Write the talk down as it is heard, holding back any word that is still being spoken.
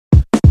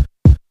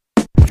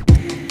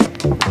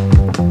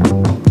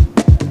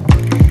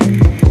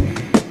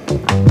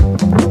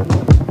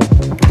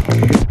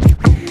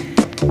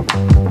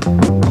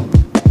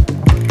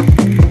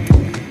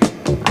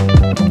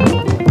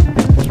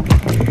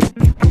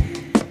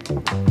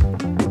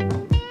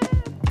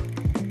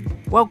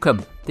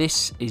Welcome,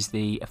 this is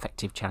the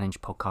Effective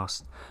Challenge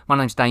podcast. My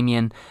name's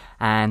Damien,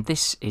 and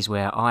this is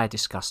where I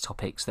discuss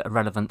topics that are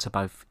relevant to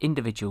both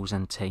individuals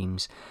and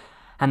teams,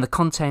 and the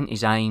content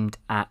is aimed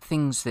at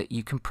things that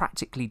you can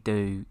practically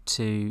do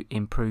to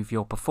improve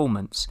your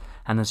performance,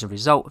 and as a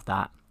result of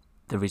that,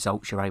 the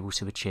results you're able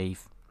to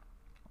achieve.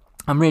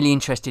 I'm really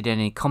interested in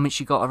any comments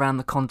you got around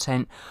the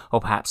content,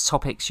 or perhaps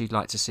topics you'd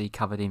like to see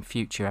covered in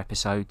future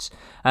episodes.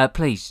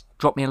 Please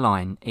drop me a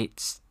line.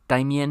 It's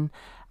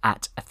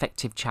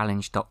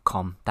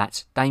Damien@effectivechallenge.com.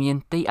 That's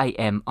Damien,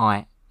 Damian,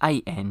 at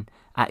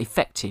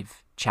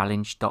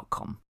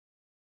effectivechallenge.com.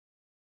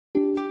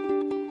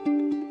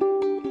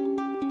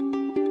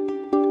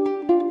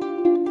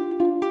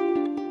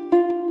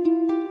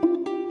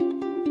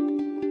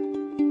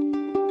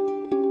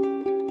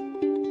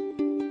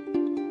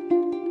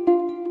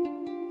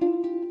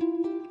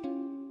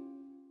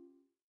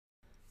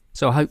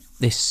 So I hope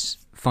this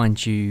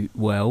finds you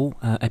well.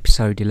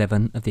 Episode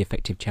 11 of the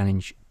Effective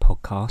Challenge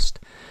podcast.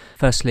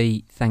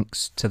 Firstly,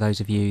 thanks to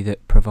those of you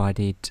that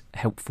provided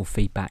helpful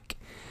feedback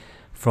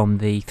from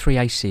the 3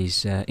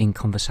 Aces in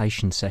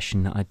conversation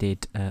session that I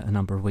did a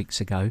number of weeks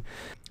ago.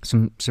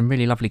 Some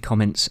really lovely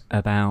comments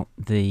about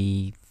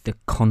the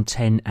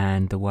content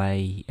and the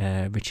way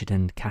Richard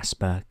and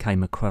Casper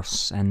came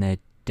across, and their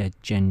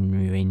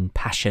genuine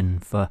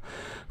passion for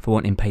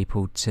wanting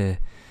people to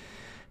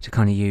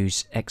kind of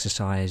use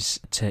exercise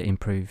to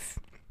improve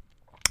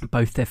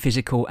both their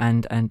physical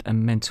and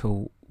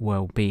mental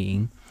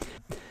well-being.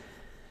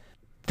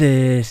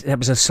 That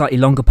was a slightly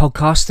longer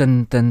podcast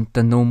than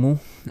normal.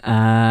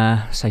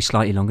 Say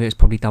slightly longer, it's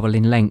probably double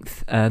in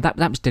length. That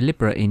was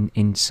deliberate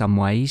in some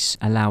ways,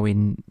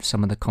 allowing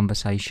some of the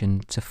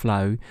conversation to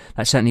flow.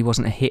 That certainly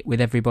wasn't a hit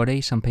with everybody.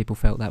 Some people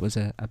felt that was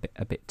a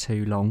bit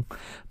too long,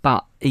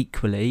 but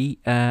equally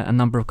a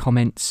number of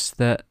comments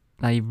that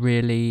they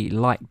really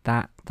liked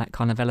that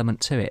kind of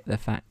element to it. The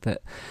fact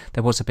that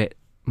there was a bit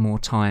more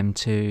time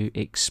to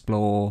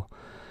explore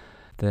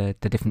the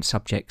different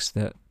subjects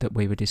that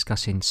we were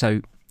discussing. So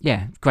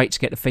yeah, great to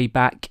get the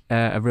feedback,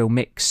 a real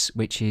mix,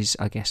 which is,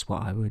 I guess,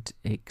 what I would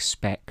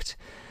expect.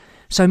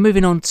 So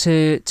moving on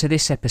to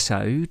this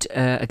episode,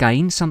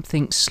 again,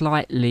 something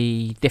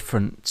slightly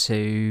different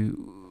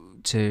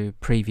to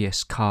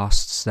previous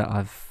casts that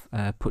I've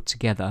put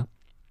together.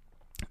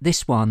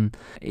 This one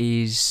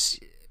is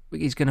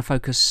going to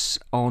focus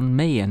on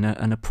me and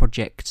a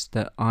project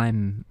that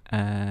I'm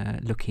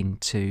looking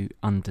to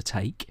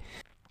undertake.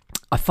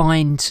 I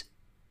find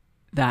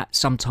that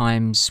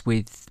sometimes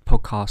with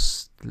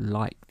podcasts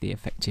like the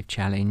Effective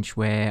Challenge,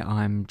 where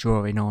I'm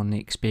drawing on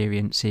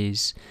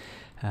experiences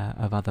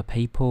of other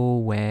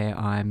people, where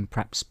I'm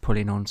perhaps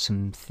pulling on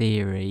some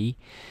theory,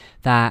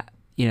 that,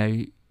 you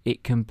know,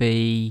 it can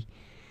be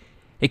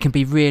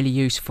really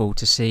useful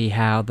to see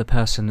how the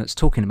person that's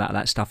talking about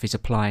that stuff is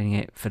applying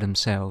it for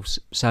themselves.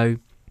 So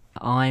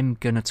I'm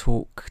going to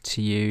talk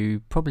to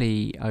you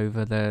probably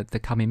over the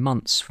coming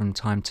months from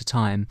time to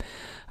time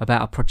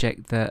about a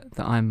project that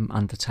I'm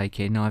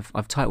undertaking.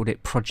 I've titled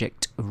it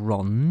Project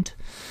Rond,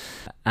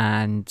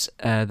 and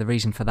the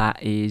reason for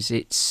that is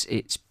it's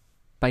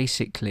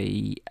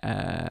basically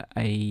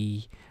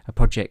a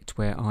project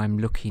where I'm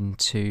looking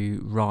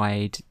to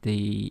ride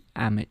the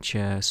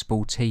amateur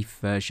sportief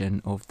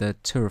version of the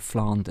Tour of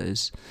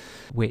Flanders,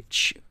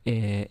 which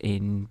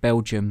in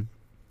Belgium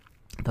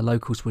the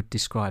locals would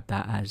describe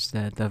that as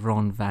the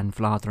Ronde van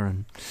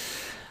Vlaanderen.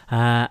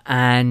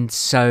 And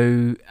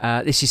so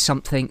this is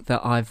something that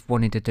I've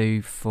wanted to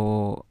do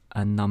for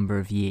a number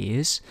of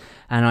years,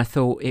 and I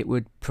thought it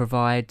would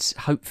provide,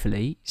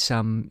 hopefully,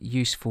 some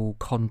useful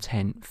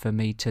content for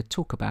me to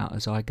talk about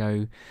as I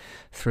go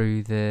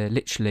through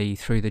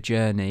the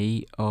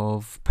journey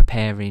of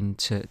preparing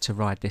to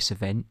ride this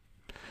event,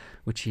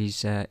 which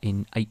is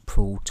in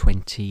April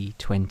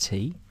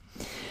 2020.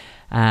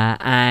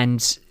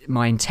 And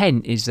my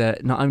intent is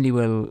that not only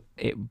will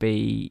it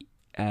be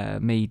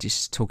me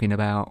just talking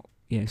about,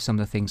 you know, some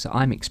of the things that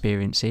I'm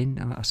experiencing.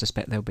 I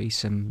suspect there'll be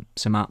some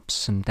ups,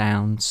 some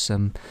downs,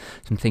 some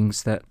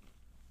things that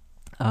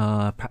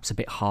are perhaps a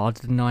bit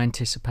harder than I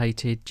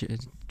anticipated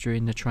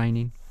during the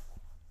training.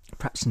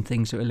 Perhaps some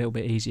things that are a little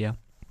bit easier.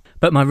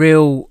 But my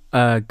real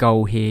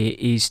goal here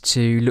is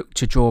to look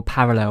to draw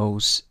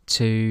parallels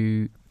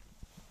to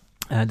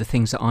the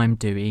things that I'm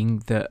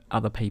doing that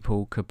other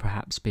people could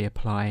perhaps be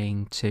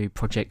applying to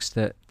projects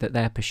that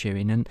they're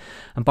pursuing. And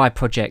by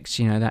projects,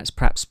 you know, that's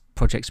perhaps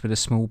projects with a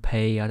small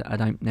p. I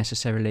don't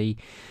necessarily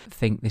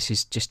think this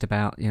is just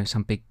about, you know,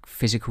 some big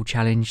physical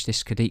challenge.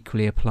 This could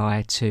equally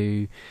apply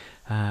to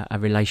a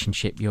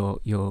relationship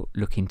you're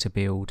looking to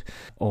build,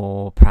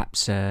 or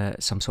perhaps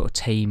some sort of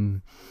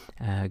team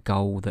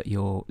goal that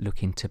you're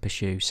looking to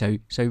pursue. So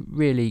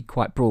really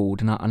quite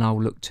broad, and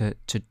I'll look to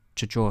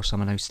draw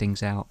some of those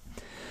things out.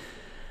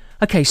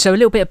 Okay, so a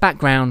little bit of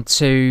background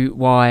to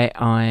why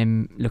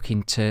I'm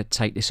looking to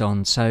take this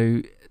on.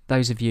 So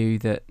those of you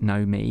that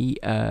know me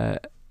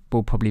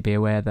will probably be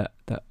aware that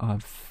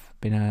I've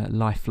been a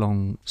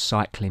lifelong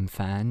cycling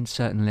fan.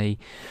 Certainly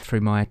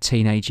through my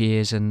teenage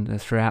years and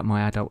throughout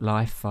my adult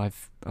life,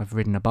 I've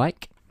ridden a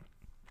bike,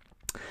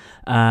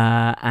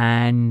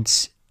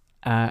 and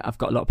I've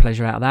got a lot of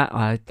pleasure out of that.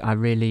 I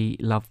really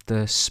love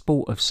the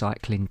sport of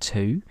cycling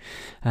too.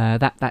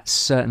 That's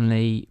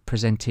certainly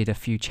presented a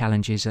few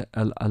challenges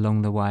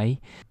along the way,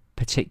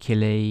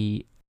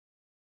 particularly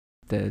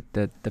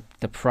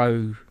the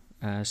pro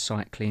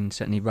cycling,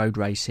 certainly road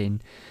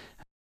racing,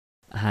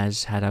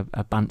 has had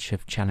a bunch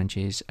of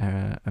challenges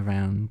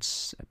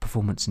around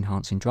performance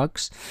enhancing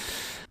drugs.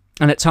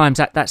 And at times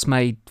that's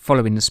made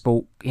following the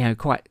sport,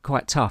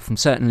 quite tough and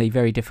certainly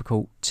very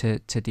difficult to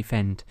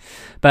defend.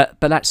 But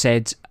that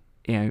said,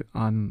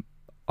 I'm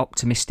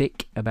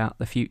optimistic about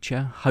the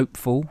future,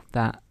 hopeful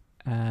that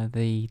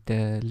the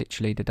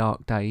literally the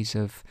dark days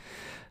of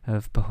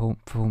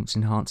performance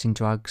enhancing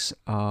drugs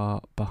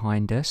are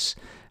behind us.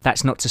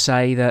 That's not to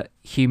say that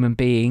human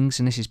beings,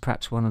 and this is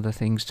perhaps one of the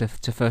things to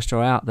first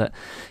draw out, that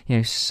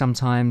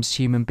sometimes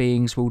human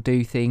beings will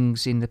do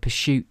things in the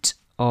pursuit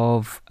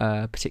of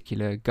a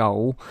particular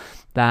goal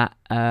that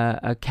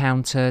are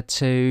counter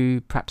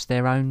to perhaps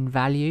their own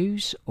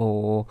values,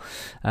 or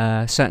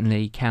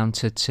certainly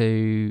counter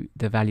to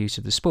the values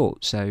of the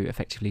sport, so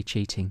effectively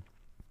cheating.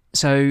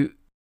 So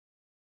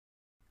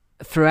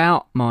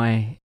throughout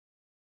my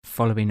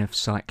following of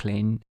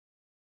cycling,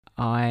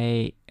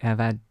 I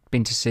have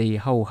been to see a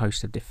whole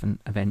host of different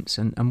events,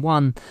 and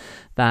one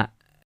that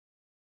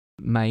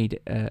made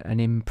an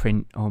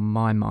imprint on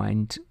my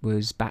mind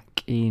was back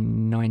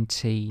in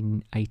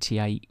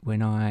 1988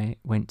 when I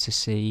went to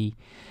see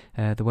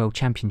the World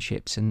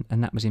Championships, and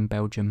that was in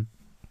Belgium.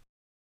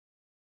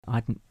 I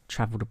hadn't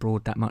travelled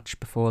abroad that much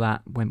before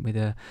that, went with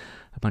a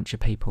bunch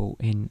of people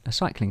in a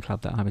cycling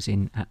club that I was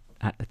in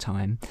at the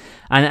time,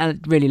 and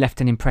it really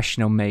left an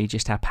impression on me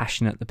just how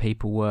passionate the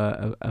people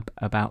were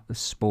about the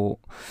sport.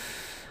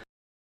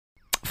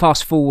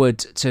 Fast forward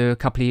to a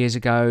couple of years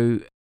ago,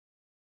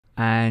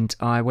 and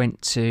I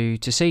went to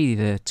see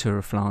the Tour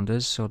of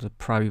Flanders, or the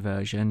pro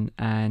version,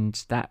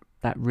 and that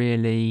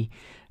really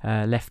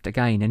left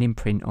again an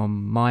imprint on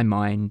my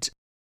mind,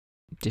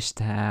 just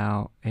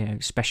how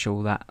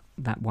special that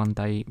one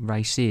day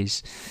race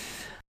is.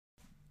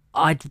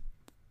 I'd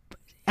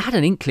had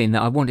an inkling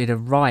that I wanted to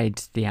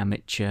ride the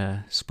amateur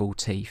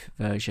sportif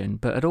version,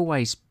 but I'd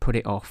always put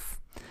it off.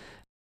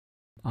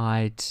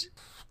 I'd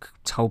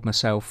told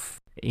myself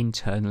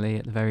internally,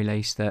 at the very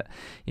least, that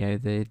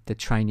the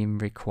training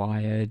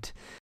required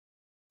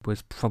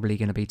was probably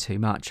going to be too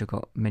much. I've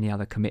got many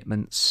other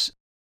commitments,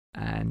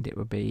 and it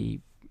would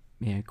be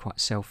quite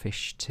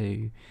selfish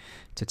to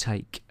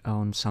take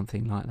on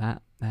something like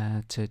that,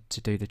 to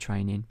do the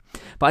training.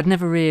 But I'd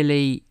never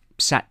really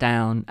sat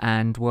down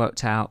and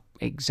worked out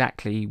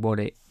exactly what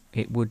it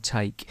would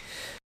take.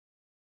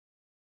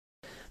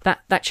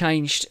 That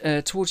changed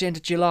towards the end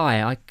of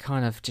July. I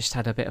kind of just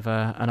had a bit of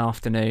an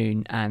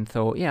afternoon and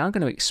thought, I'm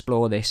going to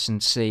explore this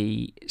and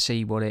see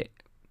what it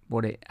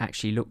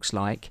actually looks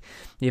like.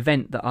 The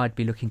event that I'd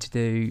be looking to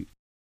do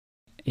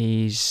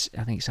is,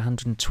 I think it's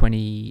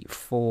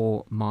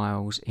 124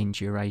 miles in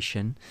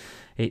duration.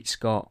 It's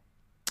got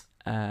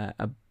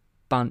a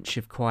bunch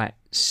of very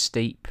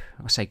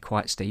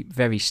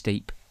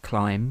steep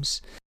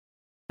climbs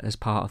as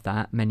part of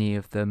that. Many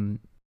of them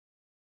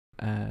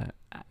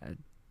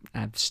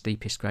have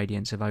steepest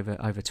gradients of over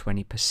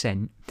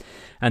 20%,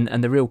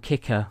 and the real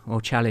kicker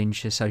or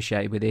challenge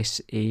associated with this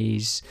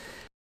is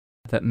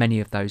that many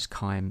of those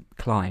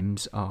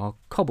climbs are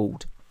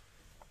cobbled,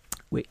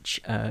 which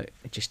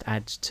just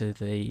adds to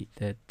the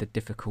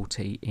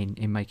difficulty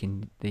in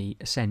making the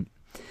ascent.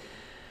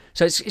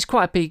 So it's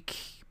quite a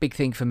big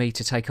thing for me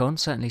to take on.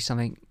 Certainly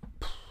something,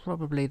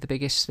 probably the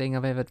biggest thing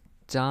I've ever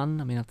done.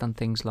 I mean, I've done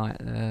things like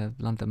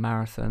London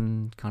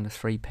Marathon, kind of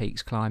 3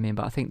 peaks climbing,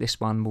 but I think this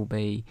one will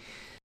be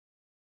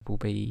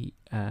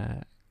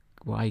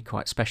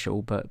quite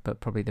special, but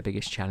probably the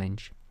biggest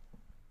challenge.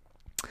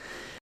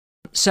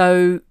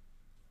 So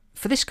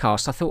for this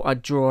cast, I thought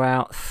I'd draw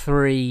out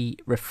 3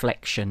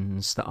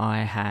 reflections that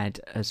I had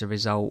as a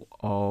result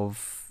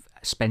of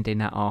spending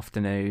that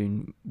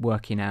afternoon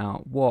working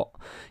out what,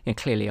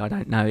 clearly I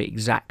don't know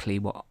exactly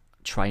what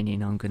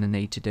training I'm going to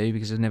need to do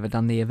because I've never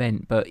done the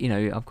event, but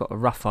I've got a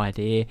rough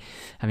idea,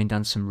 having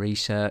done some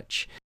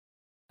research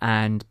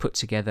and put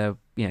together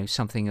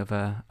something of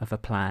a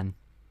plan.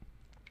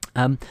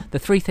 The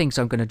 3 things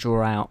I'm going to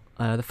draw out,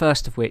 the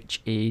first of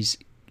which is,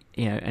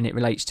 and it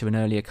relates to an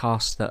earlier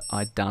cast that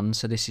I'd done,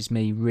 so this is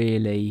me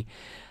really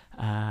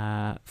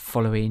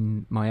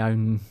following my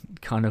own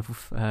kind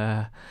of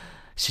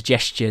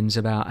suggestions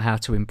about how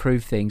to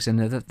improve things.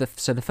 And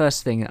so the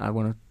first thing I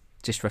want to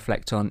just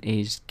reflect on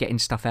is getting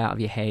stuff out of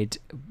your head,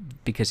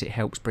 because it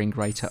helps bring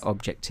greater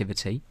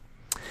objectivity.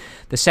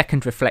 The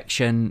second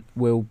reflection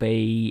will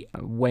be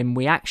when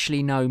we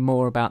actually know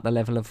more about the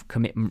level of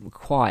commitment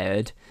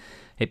required,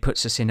 it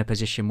puts us in a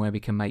position where we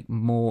can make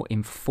more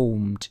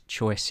informed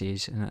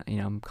choices. And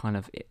I'm kind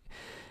of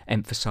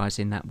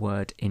emphasizing that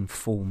word,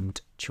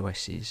 informed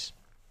choices.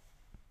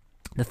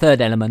 The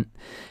third element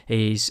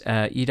is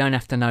you don't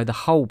have to know the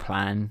whole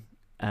plan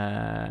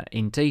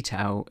in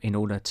detail in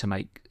order to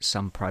make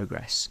some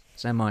progress.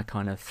 So they're my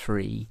kind of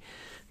 3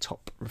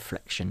 top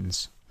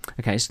reflections.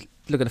 Okay, let's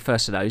look at the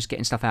first of those.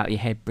 Getting stuff out of your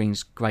head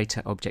brings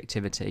greater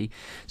objectivity.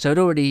 So I've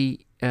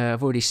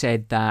already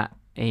said that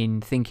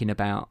in thinking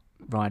about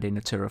riding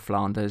the Tour of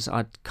Flanders,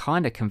 I'd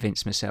kind of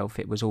convinced myself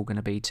it was all going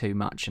to be too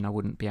much and I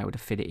wouldn't be able to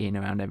fit it in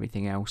around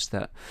everything else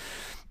that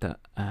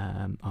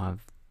I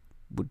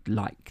would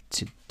like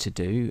to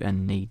do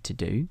and need to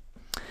do.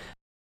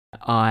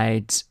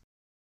 I'd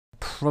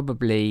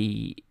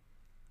probably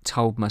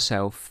told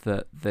myself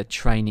that the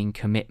training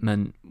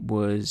commitment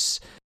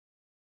was,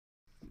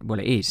 well,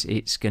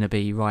 it's going to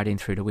be riding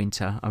through the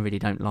winter. I really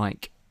don't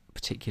like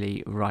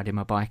particularly riding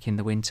my bike in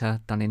the winter.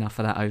 Done enough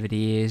of that over the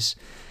years.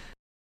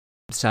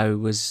 So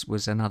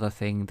was another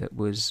thing that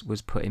was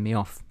putting me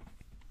off.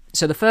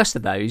 So the first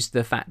of those,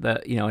 the fact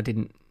that I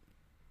didn't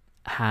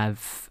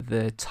have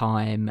the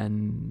time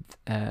and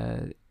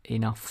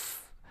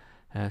enough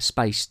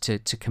space to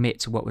commit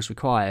to what was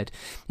required.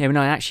 When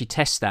I actually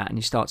test that and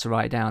you start to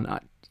write it down,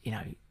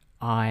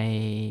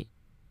 I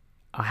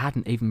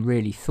hadn't even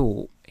really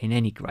thought in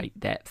any great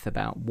depth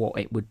about what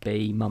it would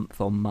be month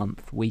on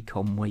month, week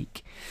on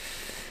week.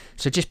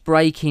 So just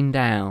breaking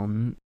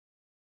down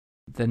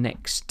the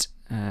next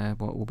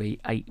what will be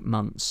 8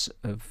 months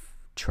of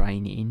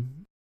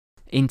training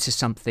into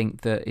something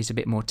that is a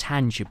bit more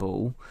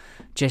tangible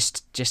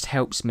just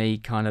helps me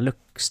kind of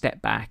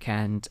step back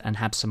and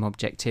have some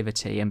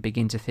objectivity and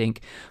begin to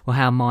think, well,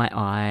 how might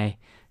I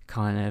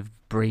kind of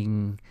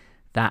bring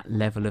that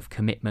level of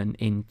commitment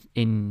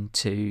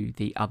into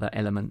the other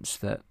elements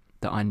that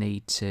I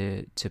need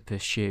to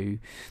pursue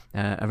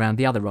around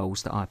the other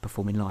roles that I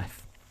perform in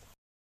life.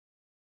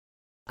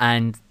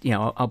 And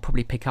I'll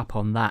probably pick up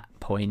on that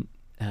point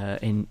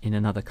in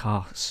another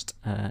cast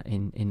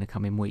in the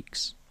coming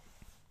weeks.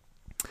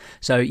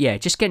 So yeah,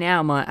 just getting it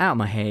out of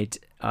my head.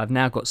 I've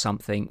now got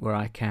something where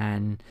I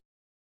can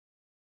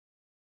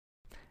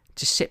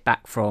just sit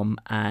back from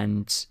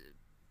and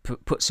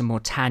put some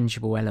more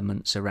tangible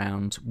elements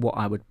around what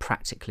I would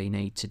practically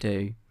need to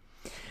do.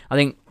 I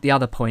think the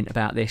other point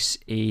about this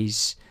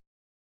is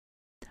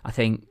I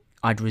think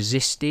I'd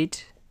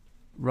resisted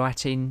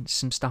writing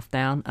some stuff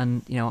down,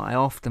 and I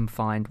often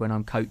find when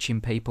I'm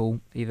coaching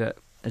people, either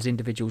as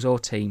individuals or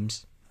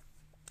teams,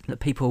 that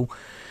people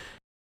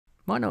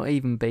might not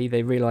even be,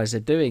 they realise they're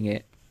doing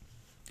it,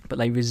 but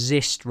they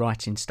resist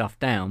writing stuff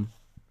down.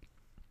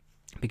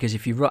 Because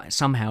if you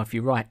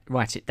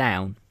write it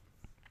down,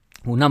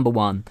 well, number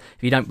one,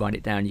 if you don't write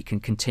it down, you can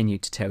continue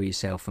to tell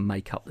yourself and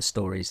make up the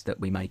stories that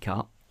we make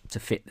up to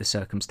fit the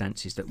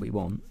circumstances that we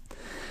want.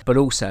 But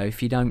also,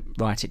 if you don't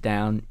write it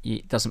down,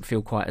 it doesn't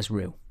feel quite as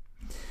real.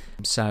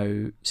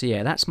 So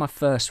yeah, that's my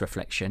first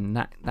reflection.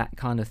 That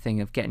kind of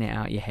thing of getting it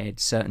out of your head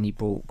certainly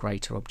brought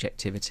greater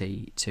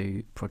objectivity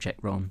to Project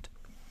Rond.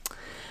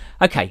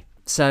 Okay,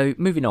 so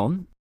moving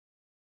on.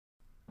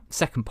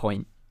 Second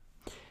point.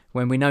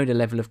 When we know the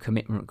level of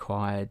commitment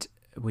required,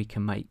 we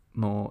can make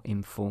more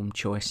informed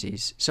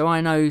choices. So I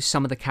know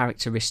some of the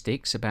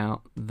characteristics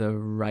about the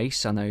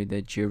race. I know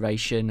the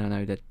duration. I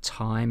know the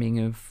timing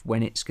of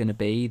when it's going to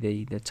be,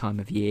 the time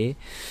of year.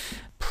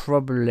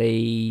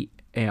 Probably,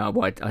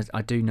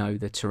 I do know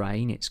the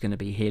terrain. It's going to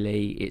be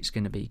hilly. It's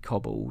going to be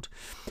cobbled.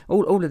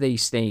 All of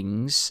these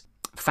things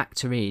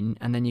factor in,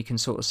 and then you can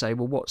sort of say,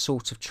 well, what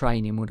sort of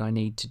training would I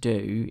need to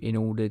do in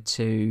order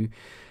to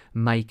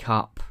make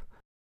up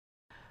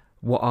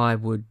what I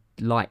would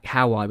like,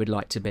 how I would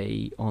like to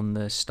be on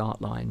the start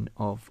line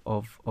of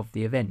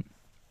the event.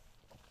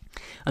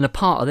 And a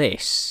part of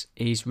this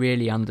is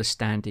really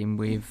understanding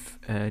with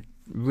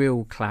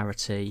real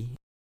clarity,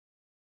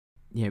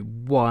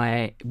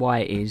 why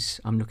it is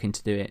I'm looking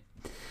to do it.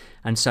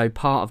 And so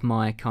part of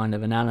my kind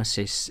of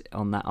analysis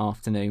on that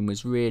afternoon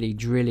was really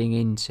drilling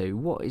into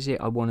what is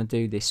it I want to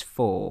do this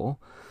for,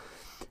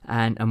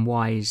 and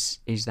why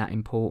is that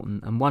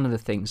important. And one of the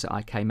things that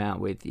I came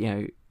out with,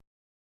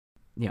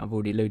 I've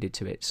already alluded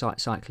to it.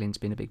 Cycling's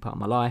been a big part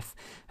of my life.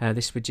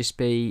 This would just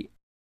be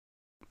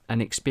an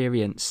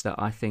experience that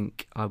I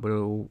think I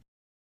will,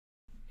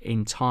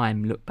 in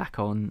time, look back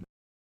on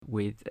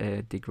with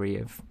a degree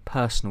of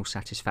personal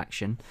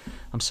satisfaction.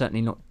 I'm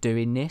certainly not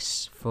doing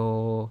this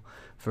for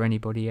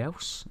anybody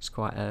else.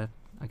 I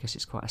guess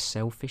it's quite a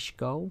selfish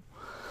goal.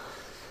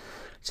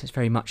 So it's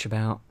very much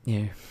about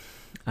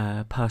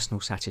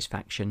personal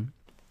satisfaction.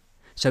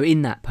 So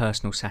in that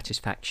personal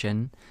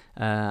satisfaction,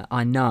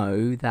 I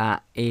know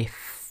that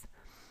if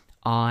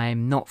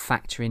I'm not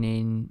factoring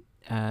in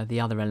the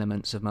other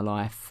elements of my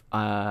life,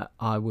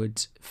 I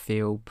would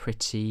feel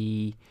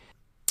pretty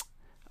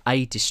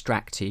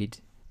distracted,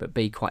 but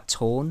be quite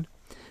torn.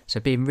 So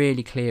being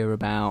really clear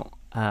about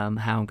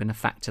how I'm going to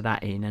factor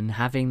that in, and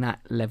having that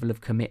level of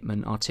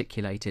commitment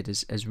articulated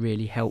has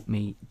really helped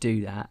me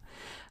do that.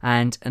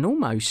 And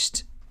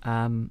almost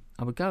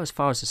I would go as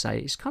far as to say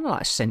it's kind of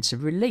like a sense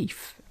of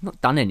relief. I've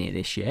not done any of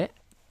this yet.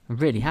 I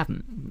really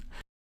haven't.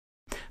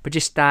 But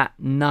just that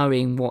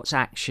knowing what's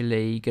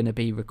actually going to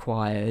be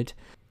required,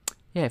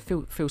 yeah,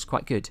 it feels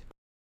quite good.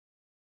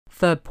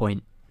 Third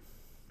point,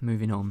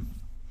 moving on.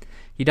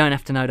 You don't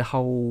have to know the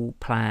whole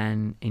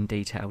plan in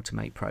detail to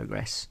make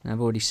progress. Now,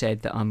 I've already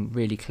said that I'm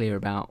really clear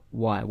about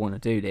why I want to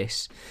do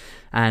this,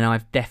 and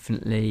I've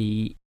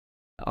definitely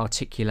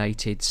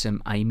articulated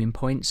some aiming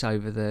points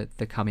over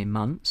the coming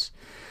months,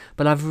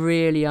 but I've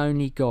really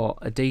only got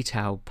a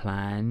detailed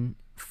plan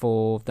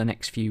for the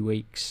next few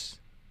weeks.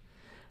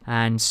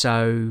 And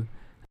so,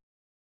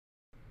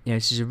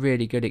 this is a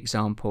really good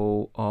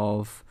example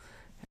of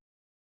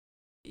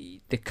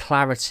the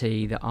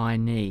clarity that I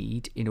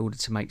need in order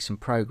to make some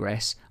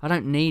progress. I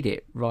don't need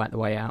it right the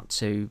way out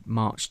to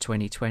March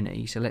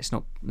 2020, so let's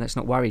not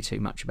worry too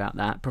much about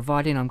that,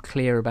 providing I'm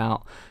clear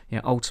about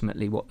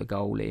ultimately what the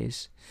goal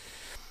is.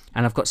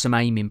 And I've got some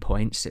aiming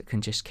points that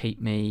can just keep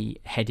me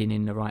heading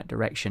in the right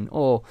direction.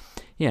 Or,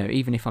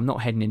 even if I'm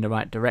not heading in the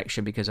right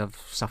direction because I've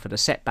suffered a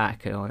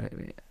setback or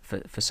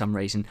for some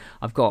reason,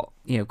 I've got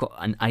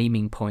an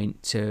aiming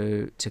point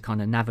to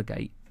kind of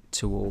navigate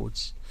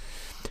towards.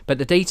 But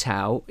the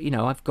detail,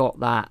 I've got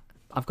that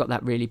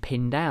really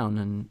pinned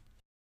down,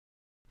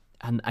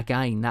 and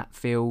again, that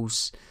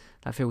feels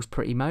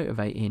pretty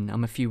motivating.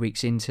 I'm a few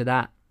weeks into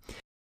that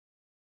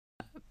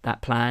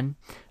plan.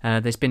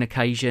 There's been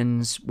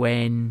occasions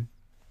when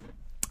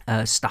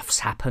stuff's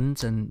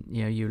happened, and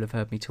you'll have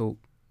heard me talk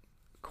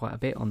quite a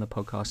bit on the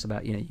podcast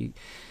about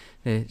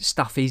the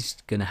stuff is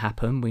going to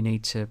happen. We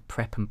need to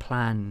prep and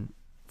plan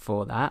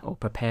for that, or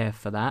prepare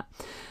for that.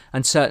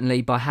 And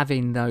certainly by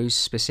having those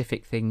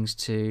specific things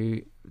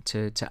to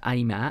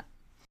aim at,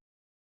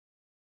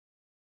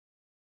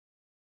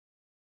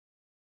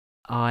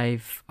 I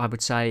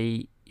would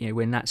say,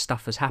 when that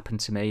stuff has happened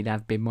to me,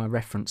 they've been my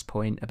reference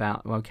point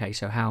about, okay,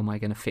 so how am I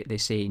going to fit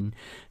this in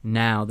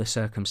now the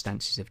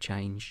circumstances have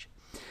changed?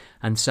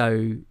 And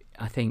so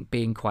I think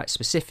being quite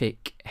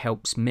specific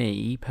helps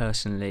me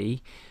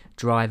personally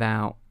drive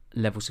out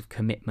levels of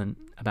commitment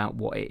about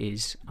what it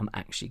is I'm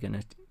actually going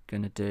to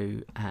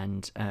do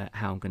and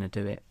how I'm going to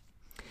do it.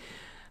 And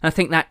I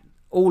think that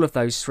all of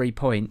those 3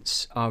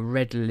 points are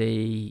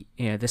readily,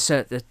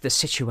 the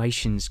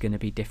situation's going to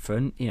be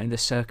different. The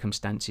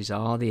circumstances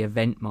are, the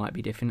event might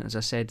be different. As I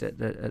said at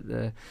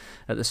the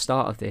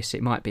start of this,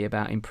 it might be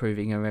about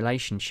improving a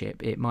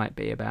relationship. It might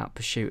be about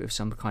pursuit of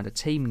some kind of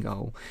team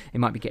goal. It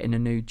might be getting a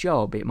new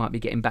job. It might be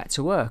getting back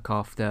to work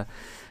after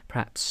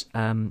perhaps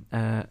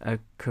a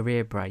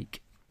career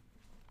break.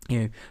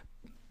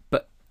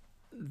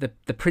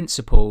 The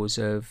principles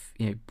of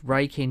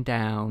breaking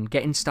down,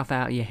 getting stuff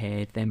out of your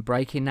head, then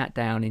breaking that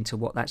down into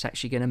what that's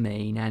actually going to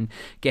mean, and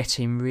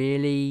getting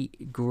really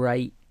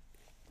great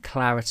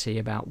clarity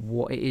about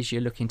what it is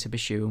you're looking to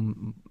pursue.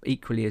 And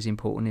equally as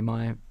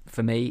important,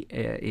 for me,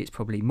 it's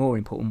probably more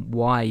important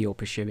why you're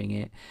pursuing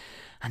it,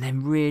 and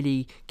then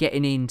really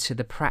getting into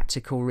the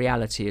practical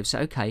reality of,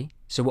 so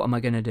what am I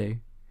going to do?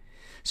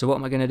 So what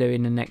am I going to do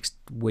in the next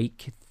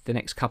week, the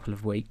next couple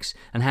of weeks,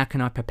 and how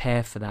can I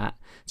prepare for that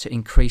to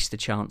increase the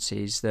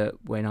chances that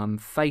when I'm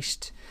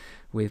faced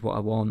with what I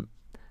want,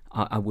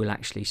 I will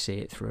actually see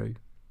it through.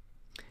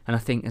 And I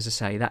think, as I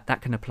say,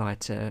 that can apply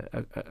to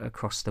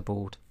across the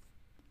board.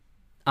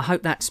 I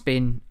hope that's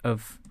been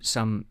of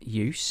some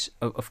use.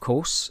 Of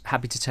course,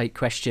 happy to take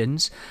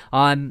questions.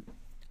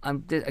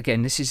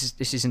 Again, this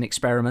is an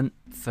experiment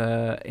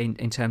for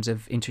in terms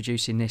of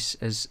introducing this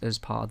as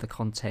part of the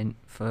content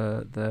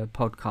for the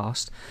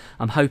podcast.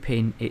 I'm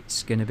hoping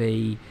it's going to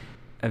be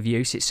of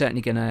use. It's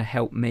certainly going to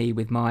help me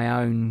with my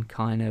own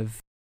kind of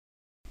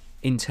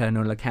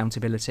internal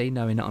accountability,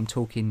 knowing that I'm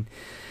talking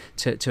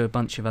to a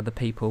bunch of other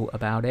people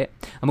about it.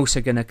 I'm also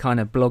going to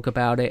kind of blog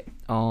about it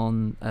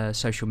on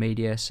social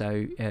media,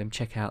 so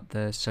check out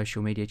the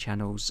social media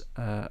channels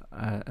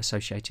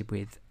associated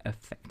with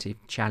Effective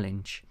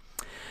Challenge.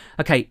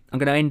 Okay, I'm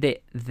going to end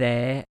it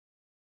there.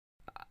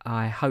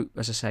 I hope,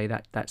 as I say,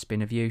 that's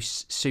been of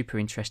use. Super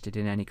interested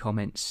in any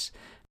comments.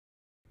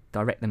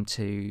 Direct them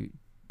to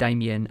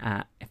Damien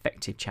at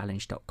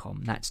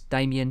effectivechallenge.com. That's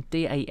Damien,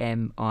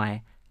 Damian,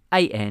 at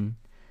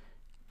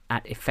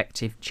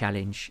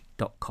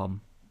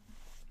effectivechallenge.com.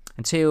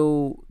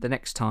 Until the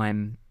next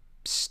time,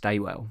 stay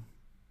well.